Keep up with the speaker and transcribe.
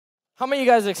How many of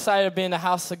you guys are excited to be in the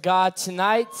house of God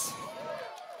tonight?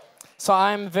 So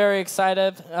I'm very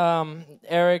excited.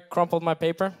 Eric crumpled my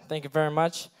paper. Thank you very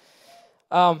much.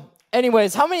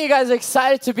 Anyways, how many of you guys are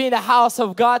excited to be in the house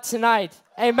of God tonight?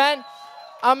 Amen.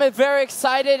 I'm very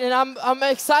excited, and I'm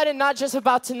excited not just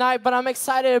about tonight, but I'm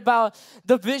excited about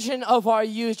the vision of our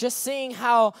youth. Just seeing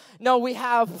how, we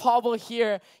have Pablo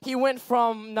here. He went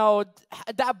from,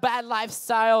 that bad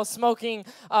lifestyle, smoking,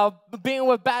 being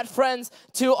with bad friends,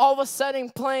 to all of a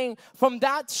sudden playing from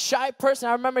that shy person.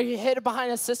 I remember he hid behind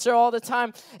his sister all the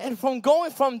time. And from going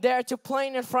from there to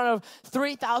playing in front of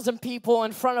 3,000 people,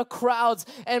 in front of crowds,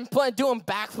 and doing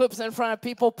backflips in front of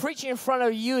people, preaching in front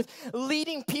of youth,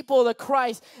 leading people to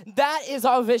Christ. That is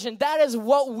our vision. That is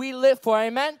what we live for.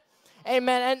 Amen?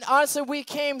 Amen. And honestly, we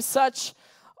came such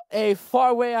a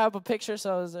far way. I have a picture,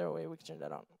 so is there a way we can turn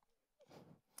that on?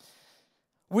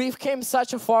 We've came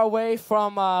such a far way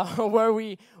from where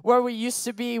we used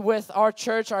to be with our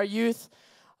church, our youth.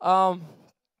 No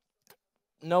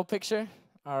picture?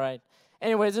 All right.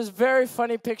 Anyways, this very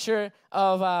funny picture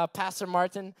of Pastor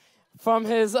Martin. From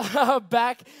his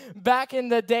back in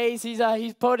the days, he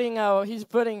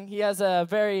has a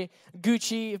very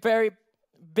Gucci, very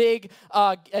big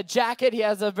a jacket. He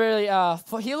has a very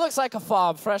he looks like a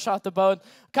fob, fresh off the boat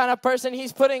kind of person.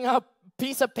 He's putting a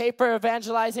piece of paper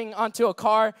evangelizing onto a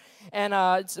car. And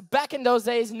back in those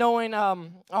days, knowing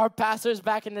our pastors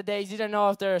back in the days, you didn't know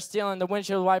if they're stealing the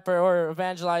windshield wiper or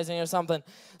evangelizing or something.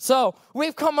 So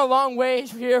we've come a long way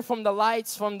here from the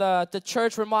lights, from the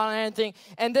church remodeling and everything.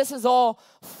 And this is all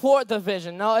for the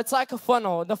vision. No, it's like a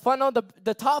funnel. The funnel,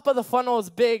 the top of the funnel is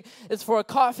big. It's for a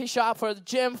coffee shop, for the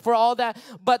gym, for all that.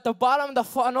 But the bottom of the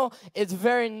funnel is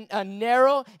very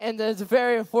narrow, and it's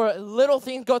very for little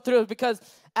things go through, because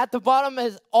at the bottom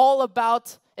is all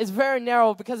about. It's very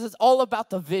narrow because it's all about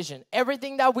the vision.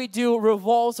 Everything that we do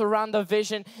revolves around the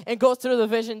vision and goes through the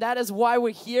vision. That is why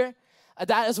we're here.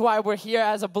 That is why we're here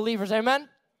as a believers. Amen?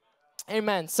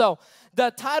 Amen. So the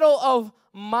title of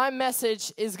my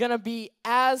message is going to be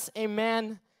As a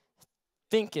Man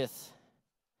Thinketh.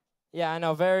 Yeah, I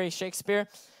know, very Shakespeare.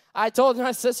 I told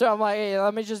my sister, I'm like, hey,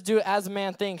 let me just do As a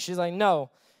Man Thinks. She's like, no,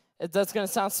 that's going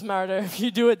to sound smarter if you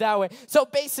do it that way. So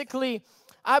basically,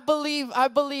 I believe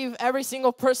every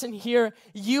single person here,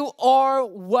 you are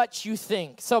what you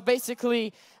think. So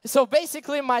basically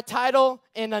my title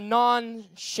in a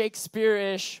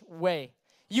non-Shakespeare-ish way.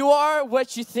 You are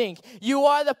what you think. You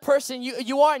are the person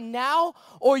you are now,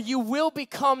 or you will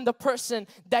become the person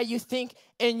that you think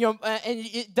in your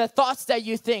the thoughts that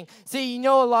you think. See,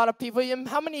 a lot of people.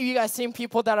 How many of you guys seen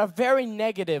people that are very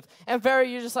negative and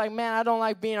you're just like, man, I don't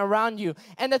like being around you.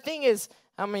 And the thing is,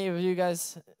 how many of you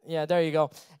guys? Yeah, there you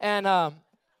go. And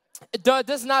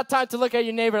this is not time to look at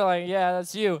your neighbor like, yeah,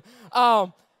 that's you.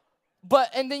 And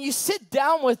then you sit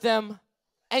down with them,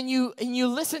 and you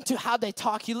listen to how they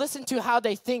talk. You listen to how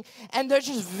they think, and they're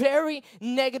just very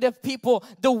negative people.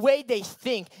 The way they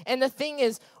think, and the thing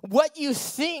is, what you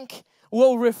think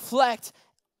will reflect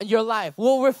your life,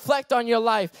 will reflect on your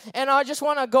life. And I just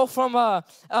want to go from a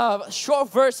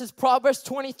short verse. It's Proverbs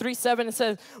 23:7. It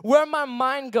says, "Where my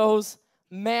mind goes,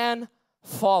 man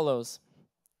follows."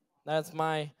 That's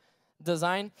my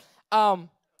design.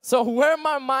 So where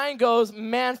my mind goes,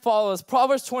 man follows.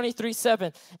 Proverbs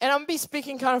 23:7. And I'm going to be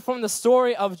speaking kind of from the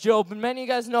story of Job. And many of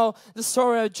you guys know the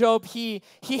story of Job. He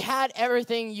had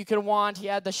everything you could want. He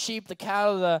had the sheep, the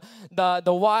cattle,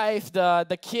 the wife,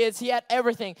 the kids. He had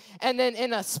everything. And then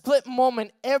in a split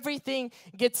moment, everything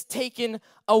gets taken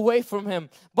away from him.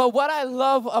 But what I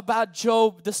love about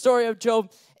Job, the story of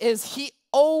Job, is he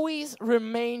always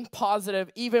remained positive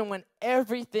even when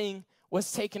everything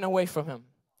was taken away from him.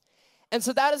 And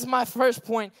so that is my first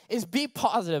point, is be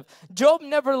positive. Job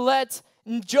never let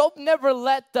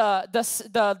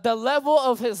the level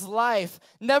of his life,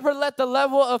 never let the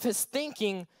level of his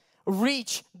thinking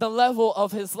reach the level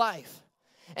of his life.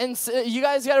 And so you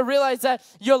guys got to realize that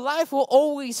your life will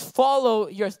always follow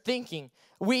your thinking.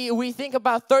 We think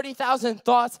about 30,000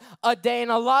 thoughts a day,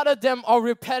 and a lot of them are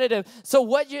repetitive. So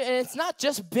and it's not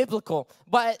just biblical,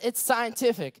 but it's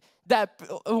scientific. That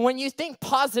when you think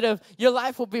positive, your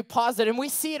life will be positive. And we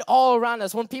see it all around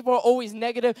us. When people are always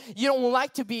negative, you don't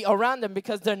like to be around them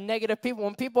because they're negative people.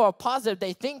 When people are positive,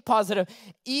 they think positive.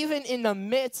 Even in the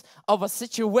midst of a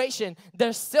situation,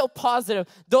 they're still positive.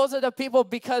 Those are the people,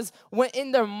 because when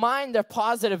in their mind, they're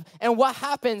positive. And what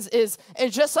happens is, and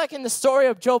just like in the story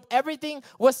of Job, everything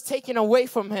was taken away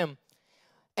from him.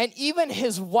 And even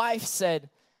his wife said,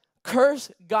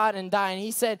 curse God and die. And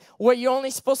he said, well, you're only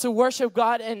supposed to worship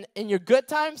God in your good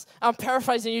times. I'm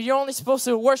paraphrasing you. You're only supposed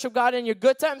to worship God in your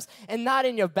good times and not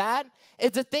in your bad.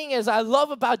 It's the thing is, I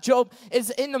love about Job is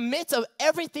in the midst of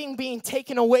everything being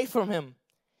taken away from him,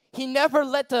 he never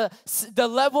let the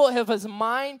level of his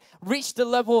mind reach the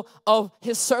level of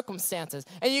his circumstances.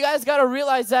 And you guys got to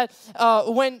realize that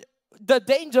when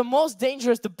the most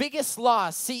dangerous, the biggest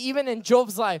loss, see, even in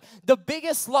Job's life, the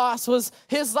biggest loss was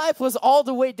his life was all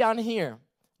the way down here.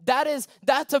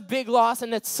 That's a big loss,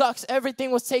 and it sucks.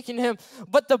 Everything was taken to him.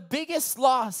 But the biggest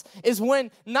loss is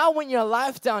not when your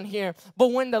life down here, but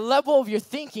when the level of your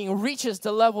thinking reaches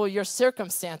the level of your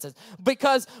circumstances.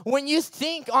 Because when you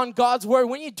think on God's word,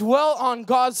 when you dwell on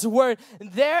God's word,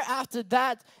 thereafter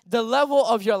that, the level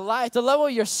of your life, the level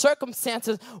of your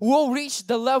circumstances will reach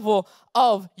the level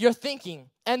of your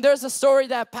thinking. And there's a story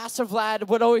that Pastor Vlad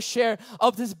would always share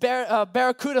of this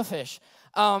barracuda fish.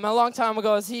 A long time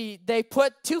ago, they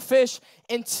put 2 fish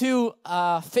into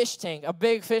a fish tank, a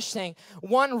big fish tank,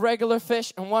 one regular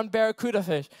fish and one barracuda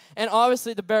fish. And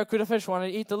obviously the barracuda fish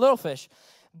wanted to eat the little fish.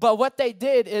 But what they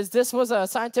did is, this was a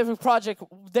scientific project,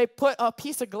 they put a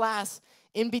piece of glass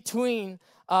in between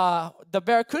the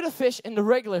barracuda fish and the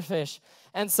regular fish.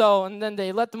 And then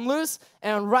they let them loose,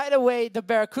 and right away the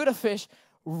barracuda fish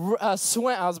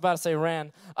swam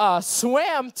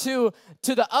to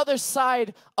the other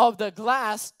side of the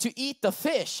glass to eat the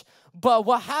fish. But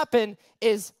what happened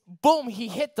is, boom, he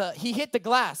hit the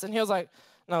glass, and he was like,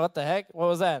 no, what the heck? What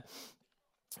was that?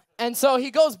 And so he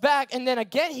goes back, and then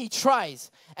again he tries,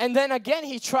 and then again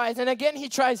he tries, and again he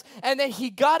tries, and then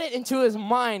he got it into his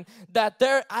mind that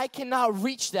I cannot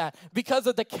reach that because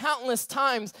of the countless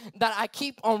times that I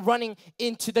keep on running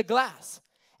into the glass.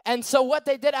 And so what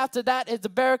they did after that is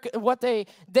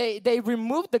they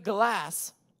removed the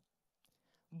glass.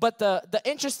 But the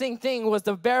interesting thing was,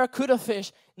 the barracuda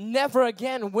fish never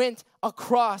again went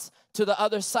across to the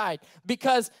other side,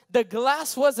 because the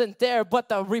glass wasn't there, but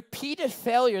the repeated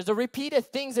failures, the repeated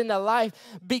things in their life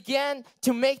began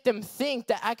to make them think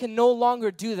that I can no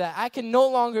longer do that. I can no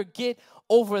longer get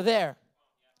over there.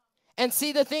 And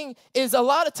see, the thing is, a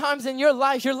lot of times in your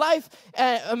life,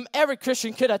 every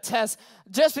Christian could attest,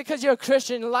 just because you're a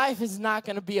Christian, life is not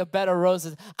going to be a bed of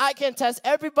roses. I can attest,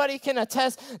 everybody can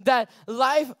attest that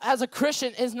life as a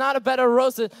Christian is not a bed of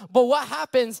roses. But what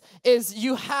happens is,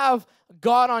 you have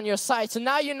God on your side. So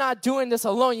now you're not doing this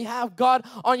alone. You have God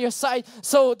on your side.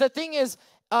 So the thing is,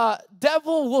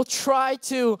 devil will try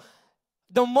to,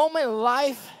 the moment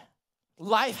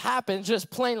life happens, just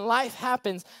plain life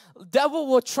happens, devil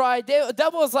will try.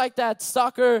 Devil is like that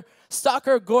stalker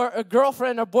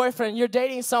girlfriend or boyfriend. You're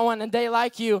dating someone and they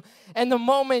like you, and the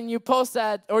moment you post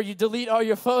that or you delete all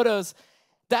your photos,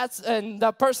 and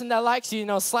the person that likes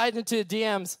you, slides into the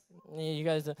DMs. You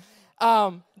guys,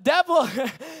 devil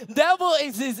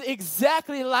is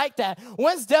exactly like that.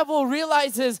 Once devil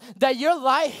realizes that your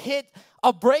life hit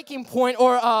a breaking point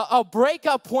or a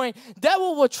breakup point,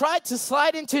 devil will try to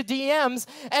slide into DMs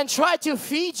and try to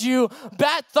feed you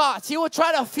bad thoughts. He will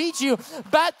try to feed you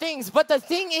bad things. But the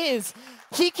thing is,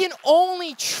 he can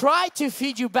only try to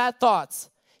feed you bad thoughts.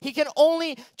 He can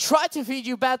only try to feed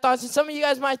you bad thoughts. And some of you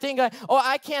guys might think,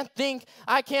 I can't think,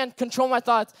 I can't control my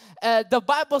thoughts. The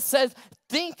Bible says,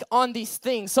 think on these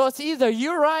things. So it's either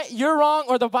you're right, you're wrong,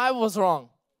 or the Bible is wrong.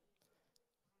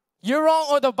 You're wrong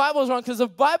or the Bible is wrong, because the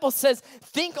Bible says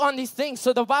think on these things.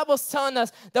 So the Bible's telling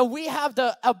us that we have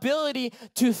the ability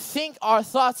to think our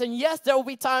thoughts. And yes, there will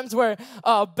be times where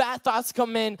bad thoughts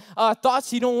come in,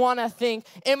 thoughts you don't want to think,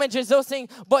 images, those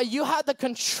things. But you have the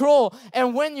control.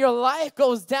 And when your life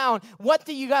goes down, what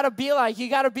do you got to be like? You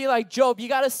got to be like Job. You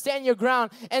got to stand your ground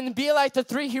and be like the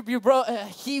 3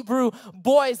 Hebrew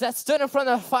boys that stood in front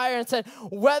of the fire and said,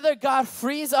 whether God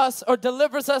frees us or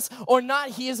delivers us or not,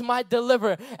 He is my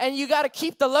deliverer. And you got to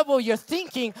keep the level of your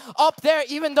thinking up there,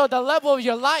 even though the level of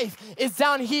your life is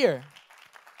down here.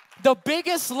 The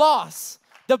biggest loss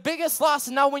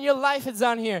now when your life is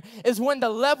down here is when the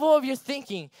level of your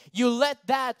thinking, you let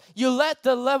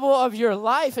the level of your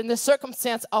life and the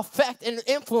circumstance affect and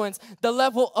influence the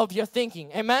level of your thinking.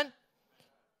 Amen?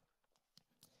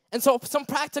 And so some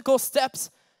practical steps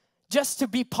just to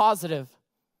be positive.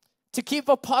 To keep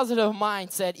a positive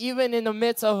mindset, even in the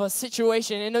midst of a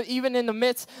situation, even in the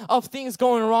midst of things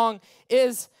going wrong,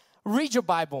 is read your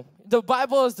Bible. The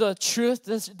Bible is the truth.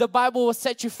 The Bible will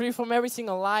set you free from every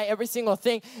single lie, every single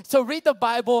thing. So read the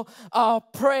Bible,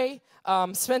 pray,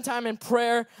 spend time in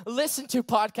prayer, listen to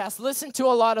podcasts, listen to a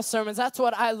lot of sermons. That's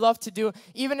what I love to do.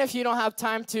 Even if you don't have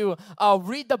time to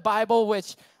read the Bible,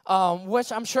 which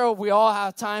which I'm sure we all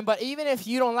have time. But even if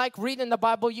you don't like reading the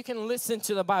Bible, you can listen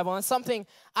to the Bible. And something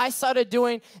I started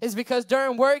doing is because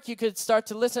during work, you could start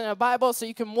to listen to the Bible so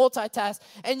you can multitask.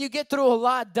 And you get through a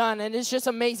lot done. And it's just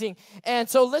amazing. And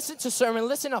so listen to sermon,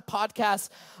 listen to podcasts,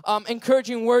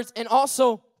 encouraging words. And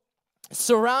also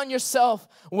surround yourself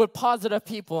with positive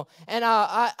people. And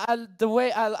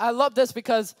I love this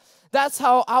because that's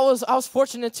how I was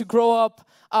fortunate to grow up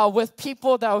with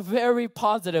people that were very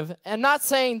positive. And not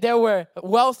saying they were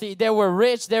wealthy, they were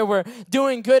rich, they were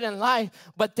doing good in life,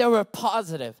 but they were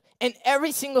positive. In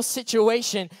every single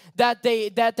situation that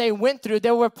they went through,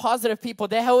 they were positive people.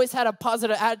 They always had a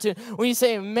positive attitude. When you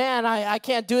say, man, I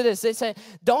can't do this, they say,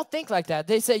 don't think like that.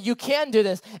 They say, you can do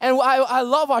this. And I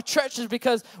love our churches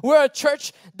because we're a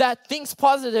church that thinks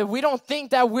positive. We don't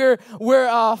think that we're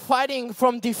fighting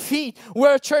from defeat.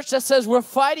 We're a church that says we're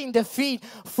fighting defeat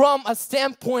from a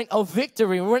standpoint of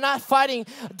victory. We're not fighting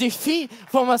defeat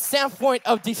from a standpoint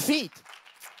of defeat.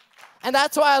 And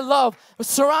that's why I love,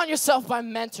 surround yourself by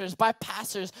mentors, by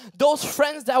pastors, those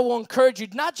friends that will encourage you,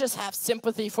 not just have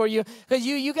sympathy for you. Because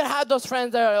you can have those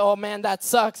friends that are, oh man, that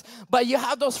sucks. But you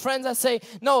have those friends that say,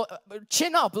 no,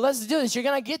 chin up, let's do this. You're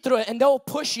going to get through it. And they'll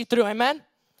push you through, amen?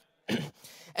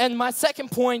 And my second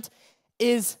point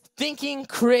is thinking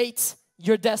creates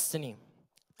your destiny.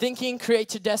 Thinking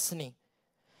creates your destiny.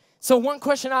 So one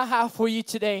question I have for you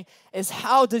today is,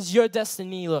 how does your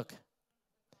destiny look?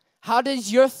 How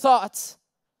does your thoughts,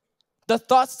 the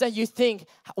thoughts that you think,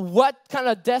 what kind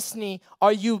of destiny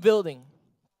are you building?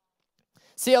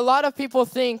 See, a lot of people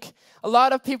think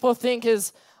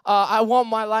is, I want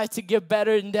my life to get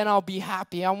better and then I'll be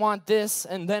happy. I want this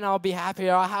and then I'll be happy.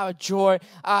 Or I'll have joy.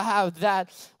 I'll have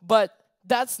that. But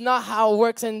that's not how it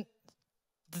works. And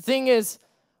the thing is,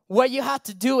 what you have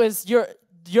to do is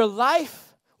your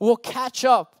life will catch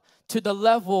up to the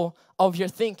level of your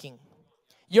thinking.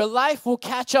 Your life will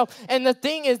catch up. And the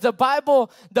thing is, the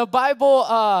Bible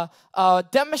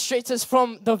demonstrates this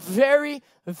from the very,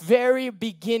 very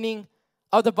beginning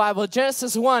of the Bible.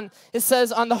 Genesis 1, it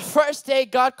says, on the first day,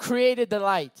 God created the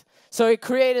light. So He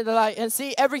created the light. And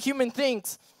see, every human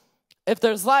thinks, if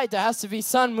there's light, there has to be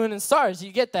sun, moon, and stars.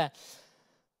 You get that.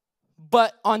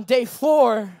 But on day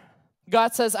 4,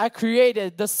 God says, I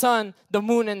created the sun, the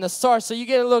moon, and the stars. So you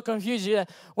get a little confused. You're like,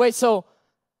 wait, so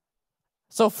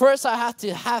first I have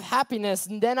to have happiness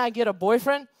and then I get a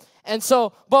boyfriend? And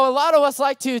so, but a lot of us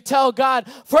like to tell God,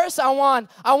 first I want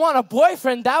a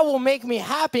boyfriend that will make me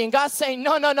happy. And God's saying,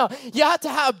 no. You have to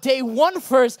have day 1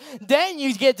 first, then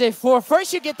you get day 4.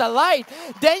 First you get the light,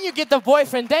 then you get the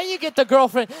boyfriend, then you get the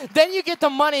girlfriend, then you get the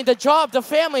money, the job, the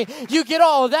family. You get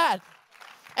all of that.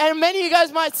 And many of you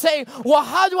guys might say, well,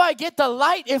 how do I get the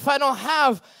light if I don't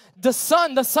have the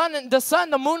sun,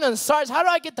 the moon, and the stars? How do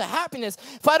I get the happiness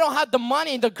if I don't have the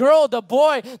money, the girl, the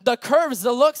boy, the curves,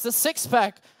 the looks, the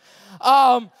six-pack?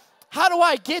 How do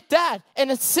I get that?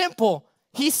 And it's simple.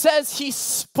 He says He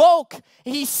spoke.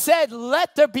 He said,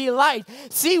 let there be light.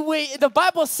 See, the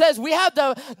Bible says we have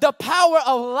the power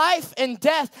of life and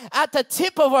death at the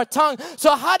tip of our tongue.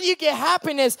 So how do you get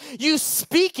happiness? You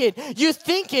speak it. You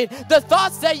think it. The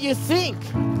thoughts that you think.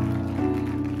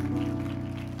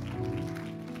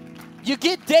 You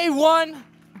get day 1,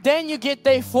 then you get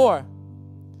day 4.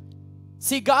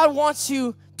 See, God wants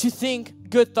you to think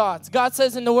good thoughts. God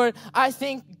says in the Word, I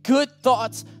think good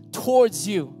thoughts towards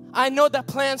you. I know the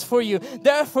plans for you.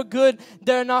 They're for good.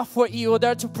 They're not for evil.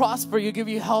 They're to prosper you, give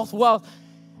you health, wealth.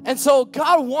 And so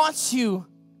God wants you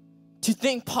to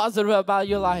think positive about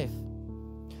your life.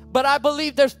 But I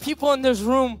believe there's people in this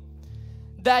room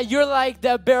that you're like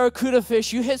that barracuda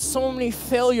fish. You hit so many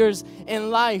failures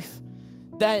in life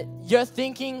that your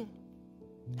thinking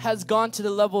has gone to the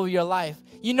level of your life.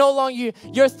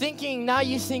 You're thinking, now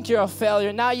you think you're a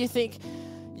failure. Now you think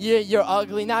you're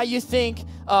ugly. Now you think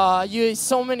you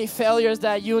so many failures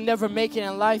that you'll never make it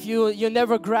in life. You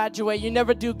never graduate. You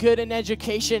never do good in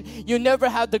education. You never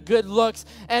have the good looks.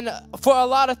 And for a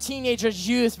lot of teenagers,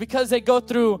 youth, because they go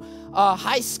through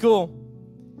high school,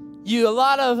 a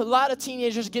lot of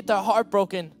teenagers get their heart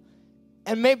broken.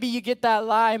 And maybe you get that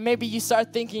lie. Maybe you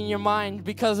start thinking in your mind,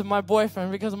 because of my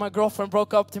boyfriend, because my girlfriend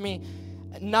broke up to me.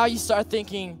 Now you start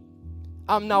thinking,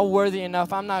 I'm not worthy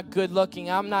enough. I'm not good looking.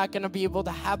 I'm not going to be able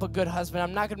to have a good husband.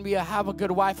 I'm not going to be able to have a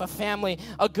good wife, a family,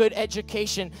 a good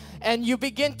education. And you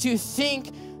begin to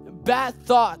think bad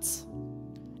thoughts.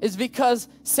 is because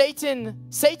Satan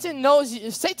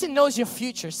knows your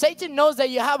future. Satan knows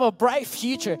that you have a bright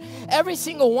future. Every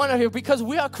single one of you, because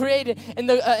we are created in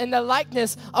the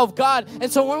likeness of God.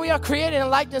 And so when we are created in the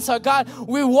likeness of God,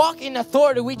 we walk in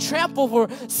authority. We trample over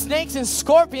snakes and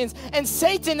scorpions. And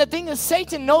Satan, the thing is,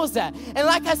 Satan knows that. And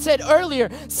like I said earlier,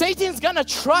 Satan's gonna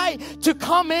try to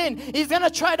come in. He's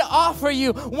gonna try to offer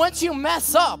you, once you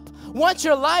mess up, once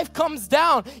your life comes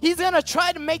down, he's going to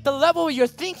try to make the level of your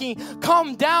thinking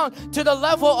come down to the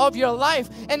level of your life.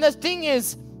 And the thing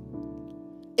is,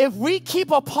 if we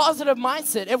keep a positive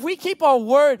mindset, if we keep our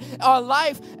word, our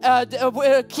life,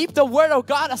 keep the word of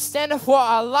God a standard for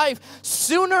our life,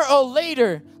 sooner or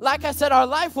later, like I said, our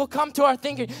life will come to our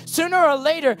thinking. Sooner or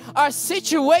later, our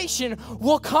situation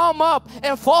will come up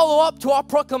and follow up to our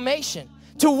proclamation,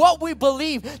 to what we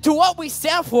believe, to what we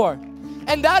stand for.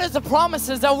 And that is the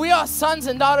promises that we are sons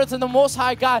and daughters of the Most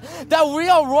High God, that we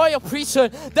are royal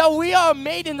priesthood, that we are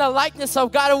made in the likeness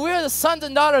of God, and we are the sons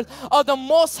and daughters of the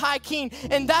Most High King.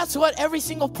 And that's what every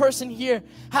single person here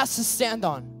has to stand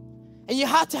on. And you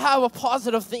have to have a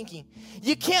positive thinking.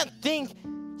 You can't think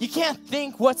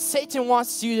what Satan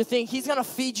wants you to think. He's going to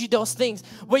feed you those things.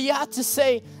 But you have to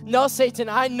say, no, Satan,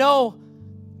 I know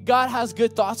God has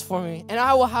good thoughts for me, and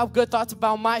I will have good thoughts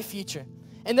about my future.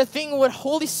 And the thing what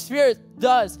Holy Spirit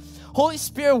does, Holy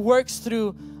Spirit works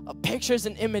through pictures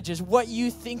and images, what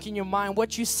you think in your mind,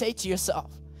 what you say to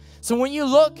yourself. So when you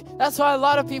look, that's why a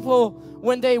lot of people,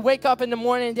 when they wake up in the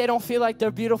morning, they don't feel like they're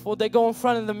beautiful. They go in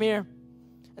front of the mirror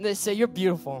and they say, you're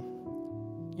beautiful,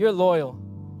 you're loyal,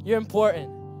 you're important.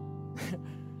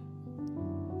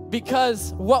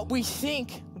 Because what we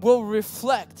think will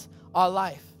reflect our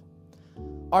life.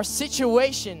 Our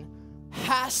situation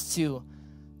has to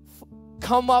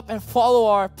come up and follow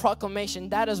our proclamation.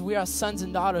 That is, we are sons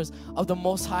and daughters of the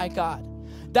Most High God.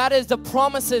 That is the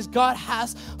promises God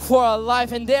has for our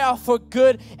life, and they are for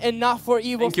good and not for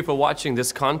evil. Thank you for watching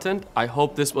this content. I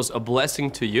hope this was a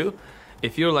blessing to you.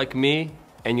 If you're like me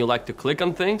and you like to click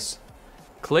on things,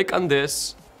 click on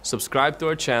this, subscribe to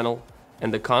our channel,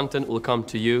 and the content will come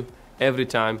to you every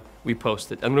time we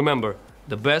post it. And remember,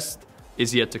 the best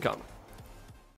is yet to come.